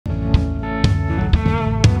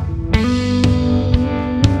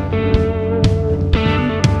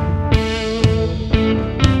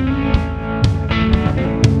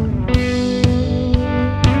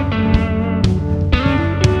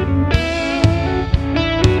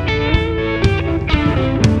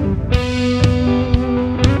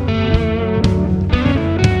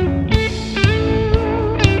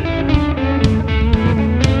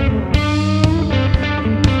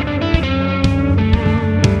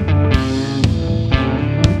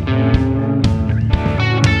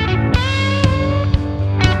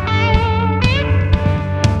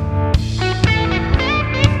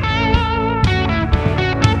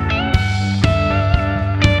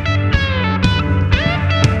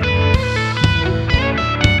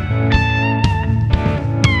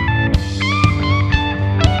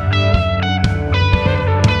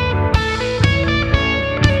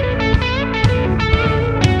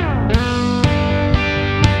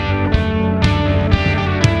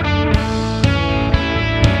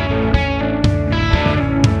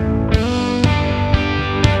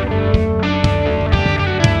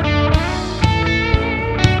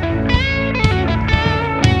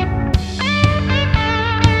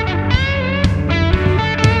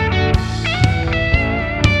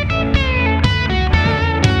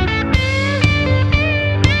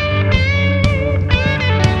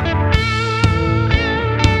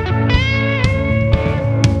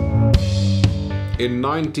In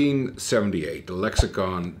 1978, the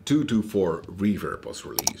Lexicon 224 Reverb was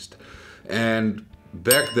released. And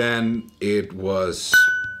back then it was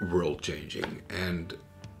world-changing, and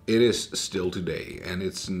it is still today. And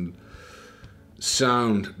it's a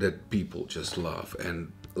sound that people just love.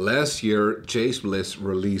 And last year, Chase Bliss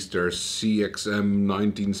released their CXM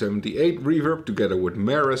 1978 Reverb together with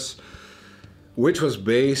Maris, which was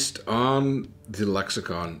based on the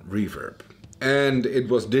Lexicon Reverb. And it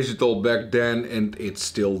was digital back then, and it's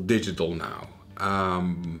still digital now.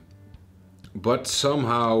 But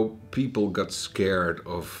somehow people got scared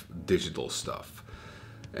of digital stuff.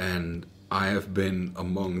 And I have been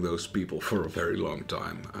among those people for a very long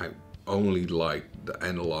time. I only like the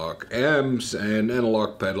analog amps and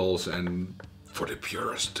analog pedals and for the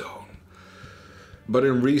purest tone. But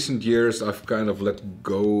in recent years I've kind of let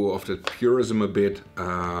go of that purism a bit,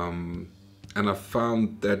 and I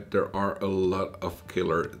found that there are a lot of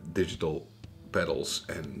killer digital pedals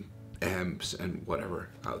and amps and whatever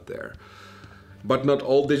out there. But not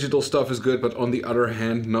all digital stuff is good, but on the other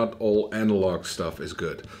hand, not all analog stuff is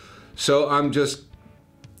good. So I'm just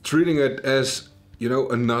treating it as, you know,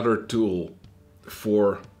 another tool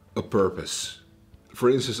for a purpose. For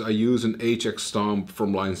instance, I use an HX Stomp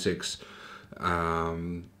from line 6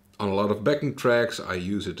 on a lot of backing tracks. I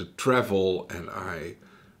use it to travel, and I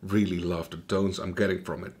really love the tones I'm getting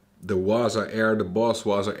from it. The Waza Air, the Boss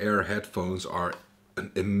Waza Air headphones are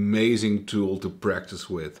an amazing tool to practice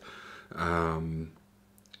with. And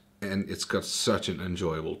it's got such an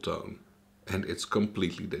enjoyable tone, and it's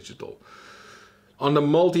completely digital. On the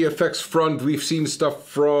multi-effects front, we've seen stuff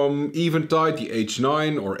from Ivantic, the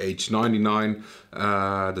H9 or H99,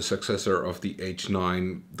 the successor of the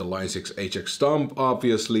H9, the Line 6 HX Stomp,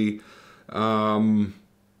 obviously.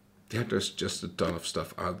 Yeah, there's just a ton of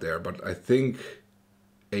stuff out there, but I think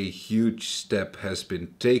a huge step has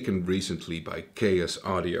been taken recently by KS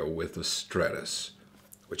Audio with the Stratus,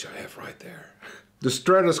 which I have right there. The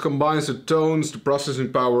Stratus combines the tones, the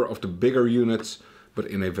processing power of the bigger units, but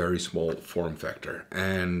in a very small form factor.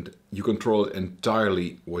 And you control it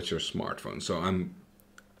entirely with your smartphone. So I'm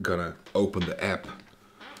gonna open the app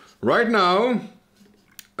right now,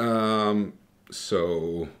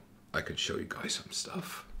 so I can show you guys some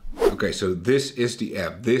stuff. Okay, so this is the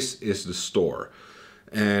app, this is the store.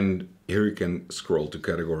 And here you can scroll to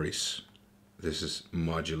categories. This is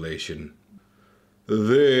modulation.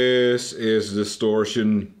 This is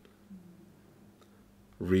distortion,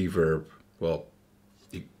 reverb. Well,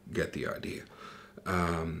 you get the idea.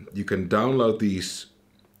 You can download these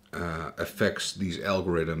effects, these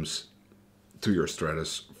algorithms to your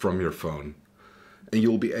Stratus from your phone. And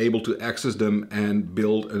you'll be able to access them and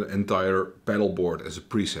build an entire pedal board as a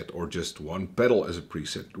preset, or just one pedal as a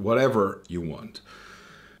preset, whatever you want.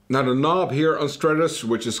 Now the knob here on Stratus,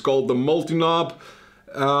 which is called the multi-knob,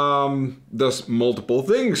 does multiple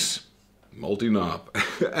things. Multi-knob.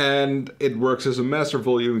 And it works as a master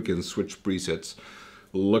volume. You can switch presets,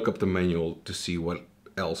 look up the manual to see what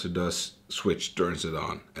else it does, switch, turns it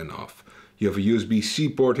on and off. You have a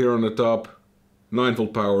USB-C port here on the top,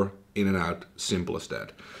 9-volt power, in and out, simple as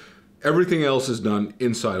that. Everything else is done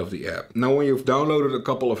inside of the app. Now when you've downloaded a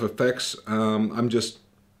couple of effects, I'm just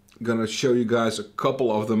gonna show you guys a couple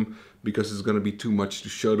of them because it's gonna be too much to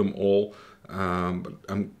show them all. But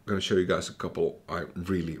I'm gonna show you guys a couple I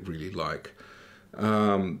really, really like.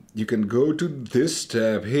 You can go to this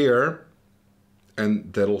tab here,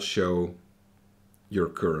 and that'll show your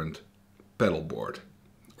current pedal board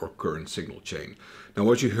or current signal chain. Now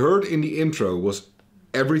what you heard in the intro was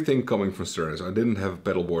everything coming from Stratus. I didn't have a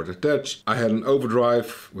pedal board attached. I had an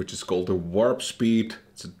overdrive, which is called the Warp Speed.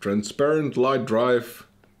 It's a transparent light drive,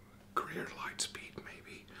 career light speed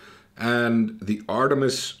maybe. And the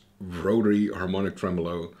Artemis rotary harmonic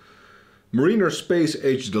tremolo, Mariner Space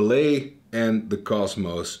Age delay, and the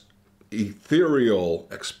Cosmos ethereal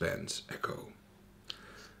expanse echo.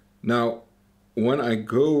 Now when I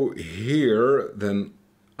go here, then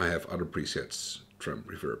I have other presets, trem,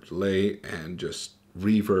 reverb, delay, and just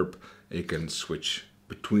reverb, and you can switch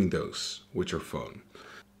between those with your phone.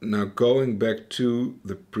 Now going back to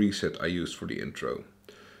the preset I used for the intro.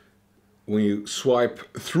 When you swipe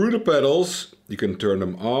through the pedals, you can turn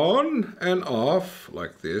them on and off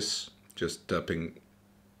like this, just tapping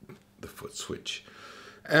the foot switch.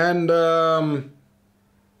 And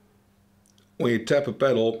when you tap a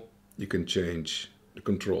pedal, you can change the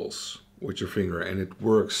controls with your finger, and it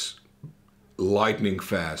works lightning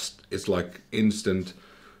fast. It's like instant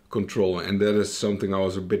control, and that is something I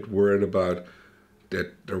was a bit worried about,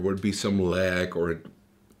 that there would be some lag or it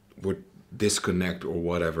would disconnect or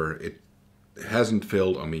whatever. It hasn't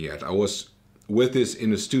failed on me yet. I was with this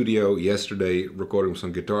in the studio yesterday, recording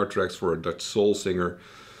some guitar tracks for a Dutch soul singer.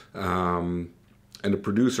 And the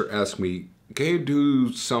producer asked me, can you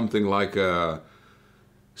do something like a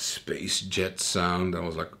space jet sound? I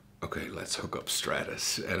was like, okay, let's hook up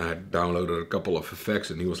Stratus. And I downloaded a couple of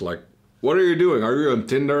effects and he was like, what are you doing? Are you on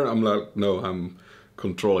Tinder? I'm like, no, I'm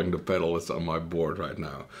controlling the pedal. It's on my board right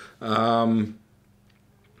now.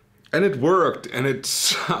 And it worked and it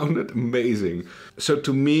sounded amazing. So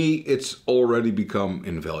to me, it's already become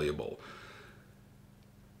invaluable.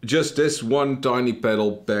 Just this one tiny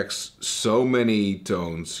pedal packs so many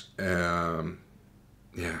tones. Yeah,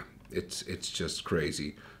 it's just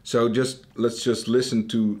crazy. So let's just listen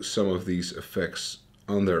to some of these effects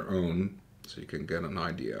on their own so you can get an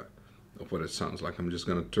idea of what it sounds like. I'm just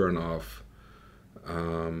gonna turn off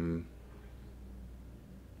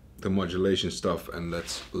the modulation stuff and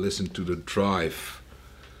let's listen to the drive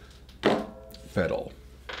pedal.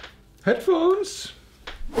 Headphones!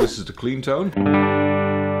 This is the clean tone.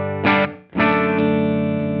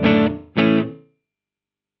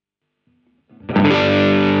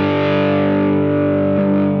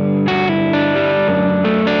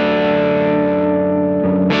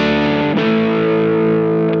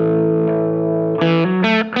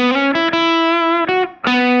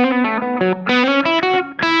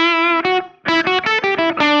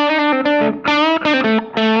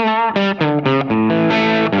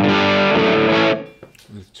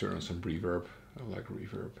 Turn on some reverb. I like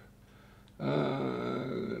reverb.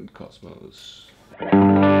 And Cosmos.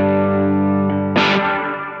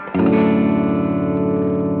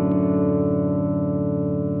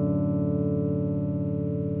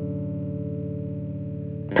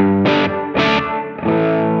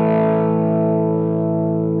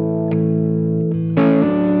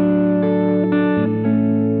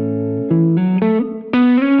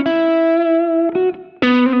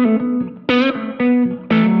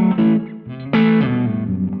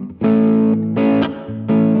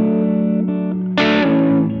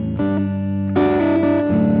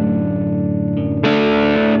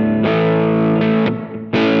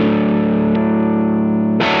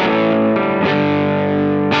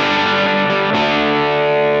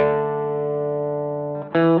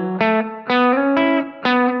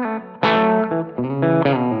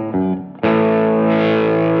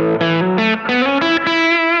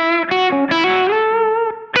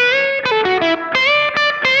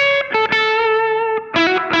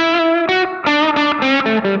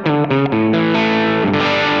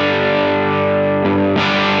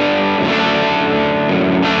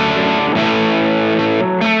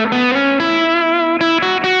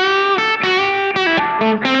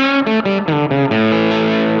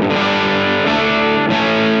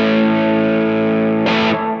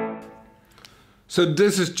 So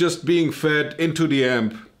this is just being fed into the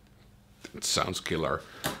amp. It sounds killer.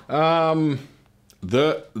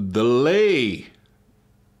 The delay.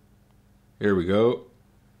 Here we go.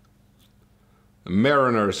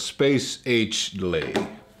 Mariner Space Age delay.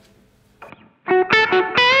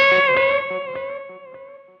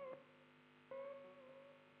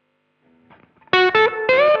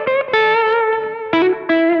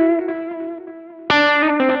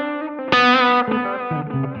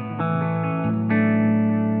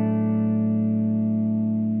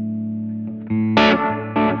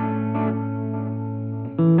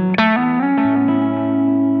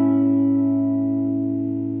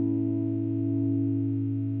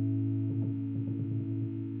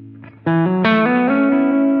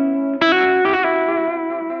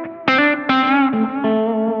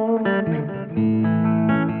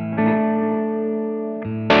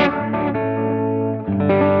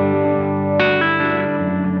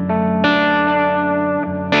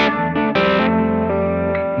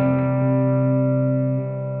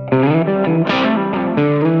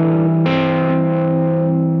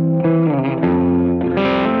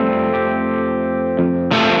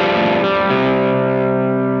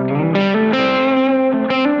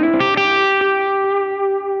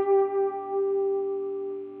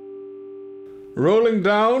 Rolling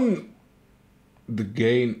down the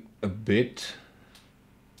gain a bit.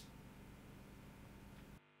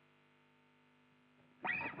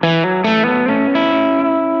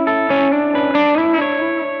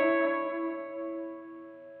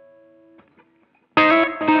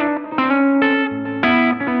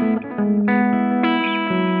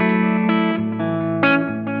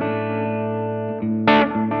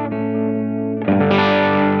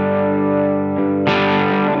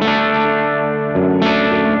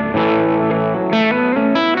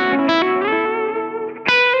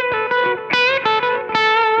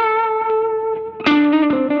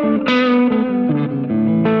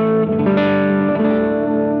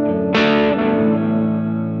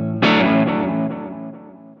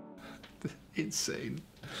 insane.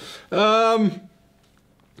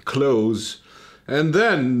 Close. And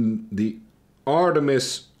then the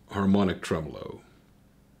Artemis harmonic tremolo.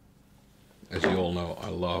 As you all know, I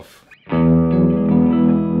love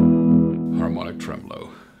harmonic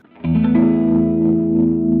tremolo.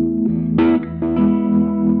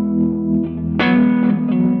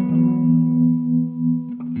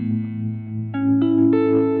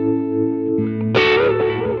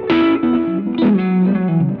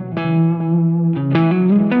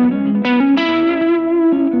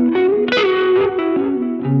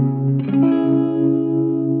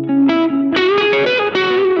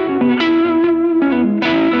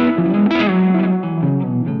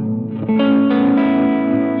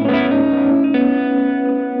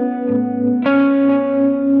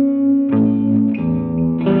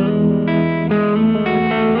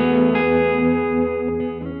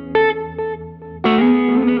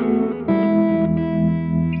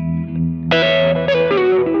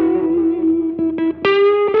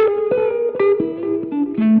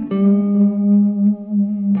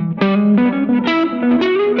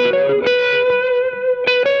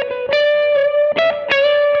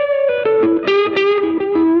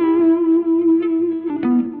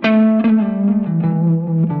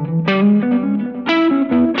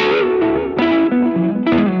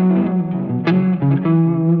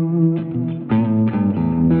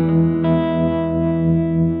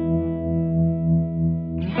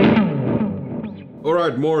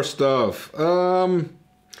 Alright, more stuff.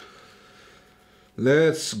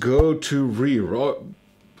 Let's go to reverb.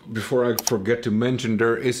 Before I forget to mention,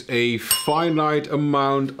 there is a finite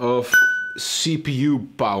amount of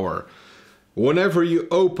CPU power. Whenever you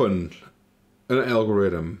open an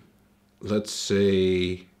algorithm, let's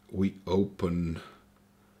say we open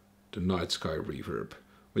the night sky reverb.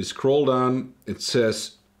 We scroll down, it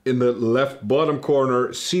says in the left bottom corner,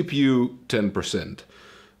 CPU 10%.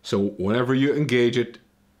 So whenever you engage it,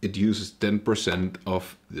 it uses 10%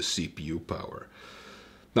 of the CPU power.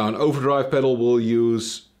 Now an overdrive pedal will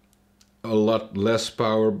use a lot less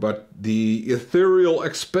power, but the ethereal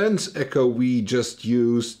expense echo, we just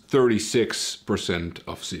used 36%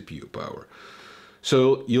 of CPU power.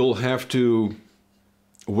 So you'll have to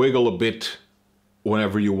wiggle a bit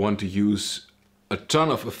whenever you want to use a ton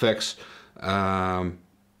of effects,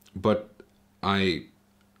 but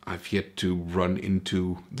I've yet to run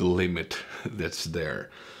into the limit that's there.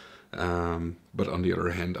 But on the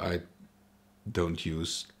other hand, I don't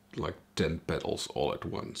use like 10 pedals all at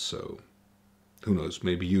once, so who knows,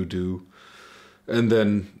 maybe you do, and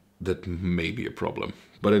then that may be a problem.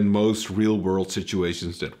 But in most real world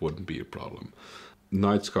situations that wouldn't be a problem.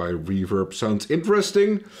 Night sky reverb sounds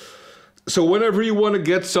interesting. So whenever you want to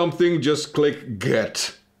get something, just click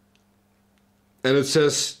get. And it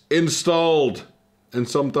says installed. And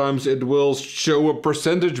sometimes it will show a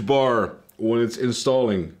percentage bar when it's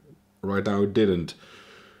installing. Right now it didn't.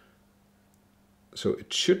 So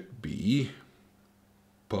it should be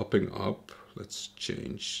popping up. Let's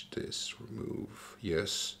change this, remove,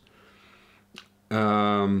 yes.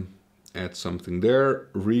 Add something there,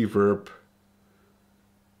 reverb,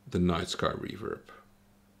 the night sky reverb.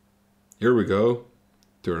 Here we go,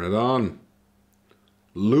 turn it on.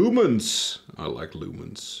 Lumens, I like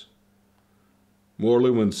lumens. More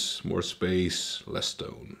lumens, more space, less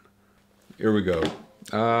tone. Here we go.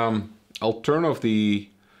 I'll turn off the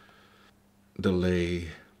delay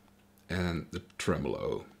and the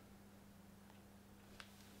tremolo.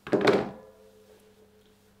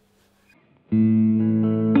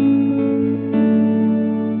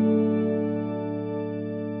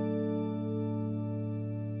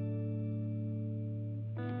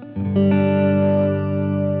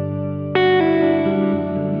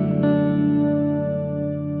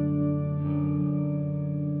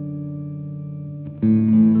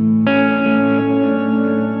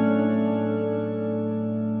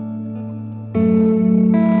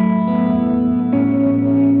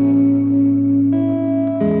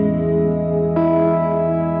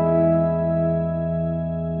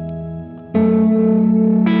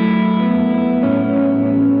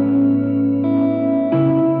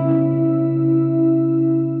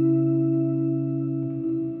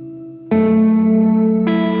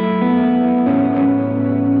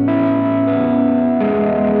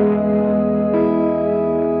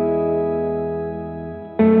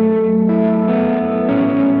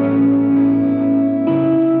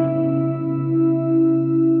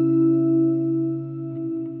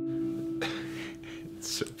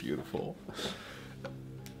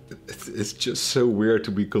 It's just so weird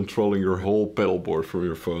to be controlling your whole pedal board from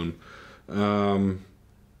your phone.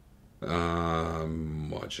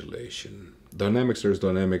 Modulation. Dynamics, there's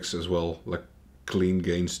dynamics as well, like clean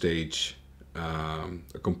gain stage,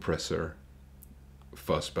 a compressor,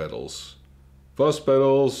 fuzz pedals,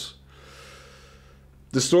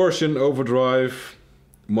 distortion, overdrive,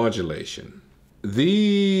 modulation.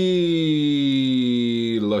 The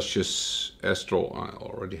luscious Astral, I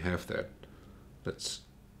already have that. Let's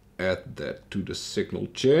add that to the signal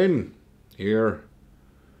chain. Here,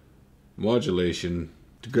 modulation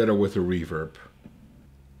together with the reverb.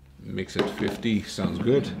 Mix it 50, sounds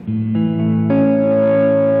good.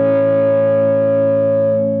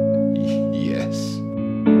 Yes.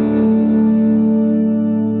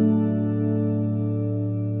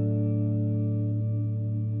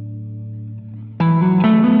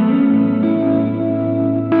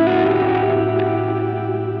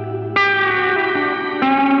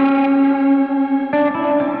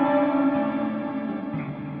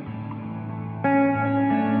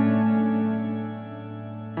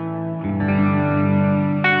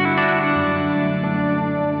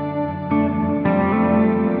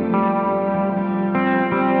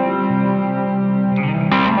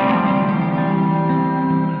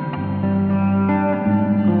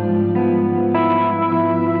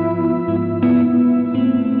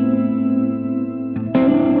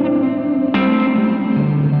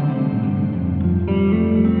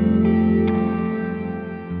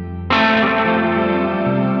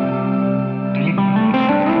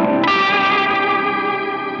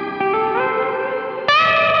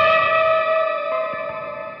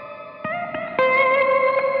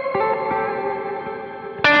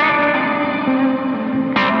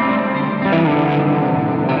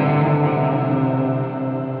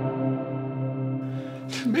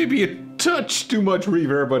 Maybe a touch too much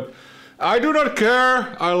reverb, but I do not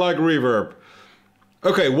care. I like reverb.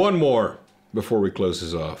 Okay, one more before we close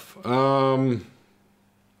this off. The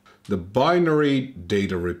binary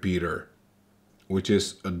data repeater, which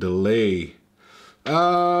is a delay.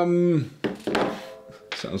 Sounds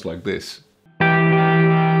like this.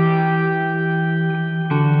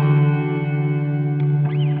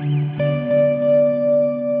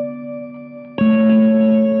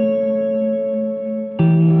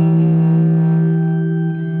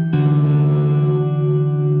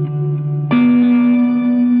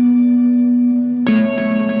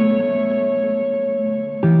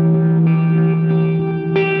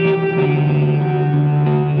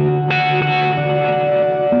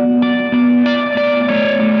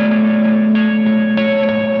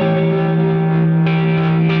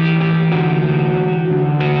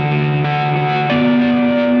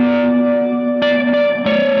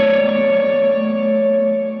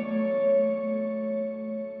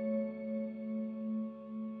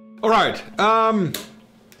 Alright,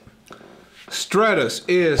 Stratus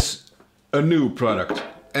is a new product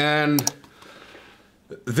and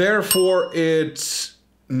therefore it's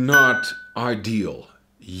not ideal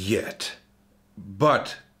yet.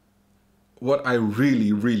 But what I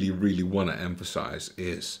really want to emphasize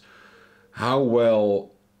is how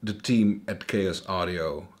well the team at Chaos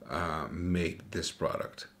Audio made this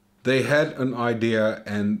product. They had an idea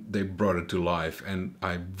and they brought it to life, and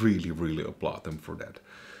I really applaud them for that.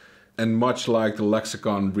 And much like the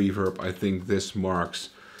Lexicon reverb, I think this marks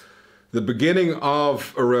the beginning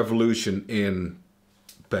of a revolution in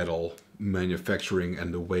pedal manufacturing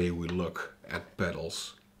and the way we look at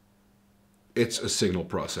pedals. It's a signal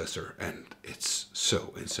processor and it's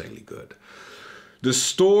so insanely good. The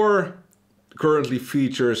store currently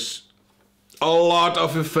features a lot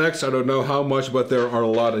of effects. I don't know how much, but there are a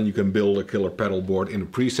lot, and you can build a killer pedal board in a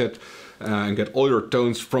preset and get all your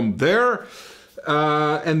tones from there.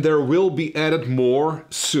 And there will be added more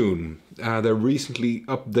soon. They recently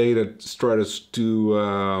updated Stratus to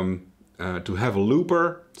have a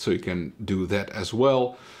looper, so you can do that as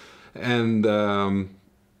well. And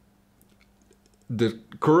the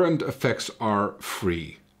current effects are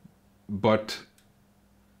free, but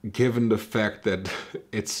given the fact that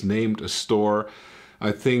it's named a store,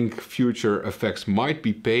 I think future effects might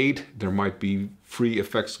be paid. There might be free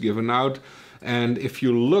effects given out. And if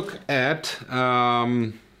you look at,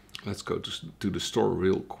 let's go to the store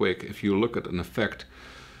real quick. If you look at an effect,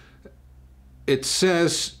 it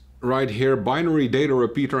says right here, binary data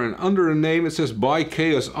repeater, and under the name it says by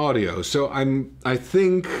Chaos Audio. So I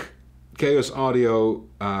think Chaos Audio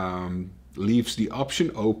leaves the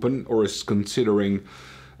option open, or is considering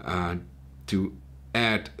to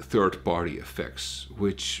add third-party effects,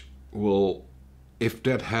 which will, if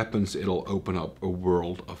that happens, it'll open up a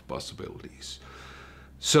world of possibilities.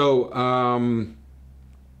 So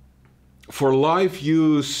for live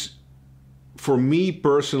use, for me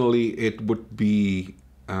personally, it would be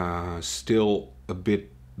still a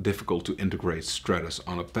bit difficult to integrate Stratus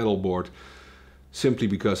on a pedal board, simply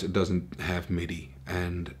because it doesn't have MIDI,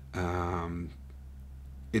 and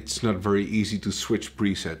it's not very easy to switch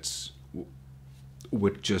presets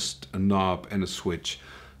with just a knob and a switch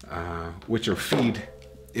with your feed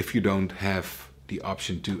if you don't have the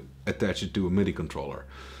option to attach it to a MIDI controller.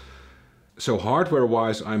 So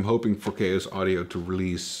hardware-wise, I'm hoping for Chaos Audio to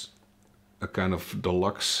release a kind of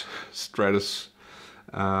deluxe Stratus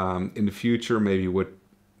in the future, maybe with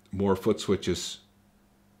more foot switches.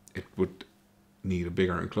 It would need a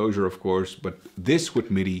bigger enclosure, of course, but this with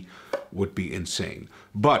MIDI would be insane.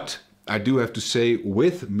 But I do have to say,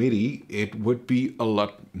 with MIDI, it would be a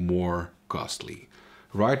lot more costly.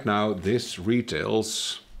 Right now, this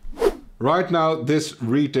retails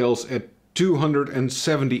at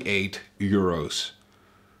 278 euros,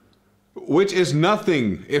 which is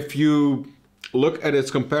nothing if you look at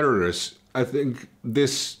its competitors. I think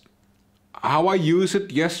this, how I use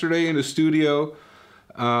it yesterday in the studio,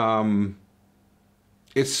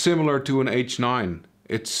 it's similar to an H9.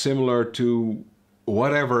 It's similar to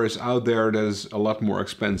whatever is out there that is a lot more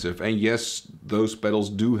expensive. And yes, those pedals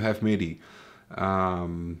do have MIDI.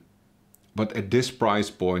 But at this price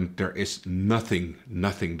point, there is nothing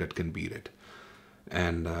that can beat it.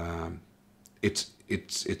 And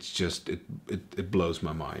it blows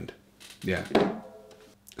my mind. Yeah.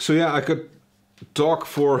 So yeah, I could talk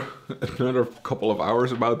for another couple of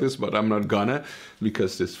hours about this, but I'm not gonna,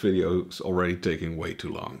 because this video is already taking way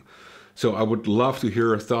too long. So I would love to hear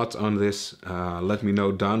your thoughts on this. Let me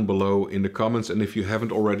know down below in the comments, and if you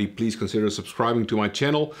haven't already, please consider subscribing to my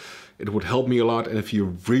channel. It would help me a lot, and if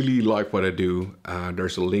you really like what I do,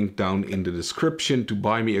 there's a link down in the description to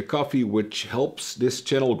buy me a coffee, which helps this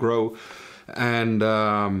channel grow. And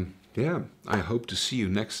yeah, I hope to see you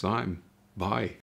next time. Bye.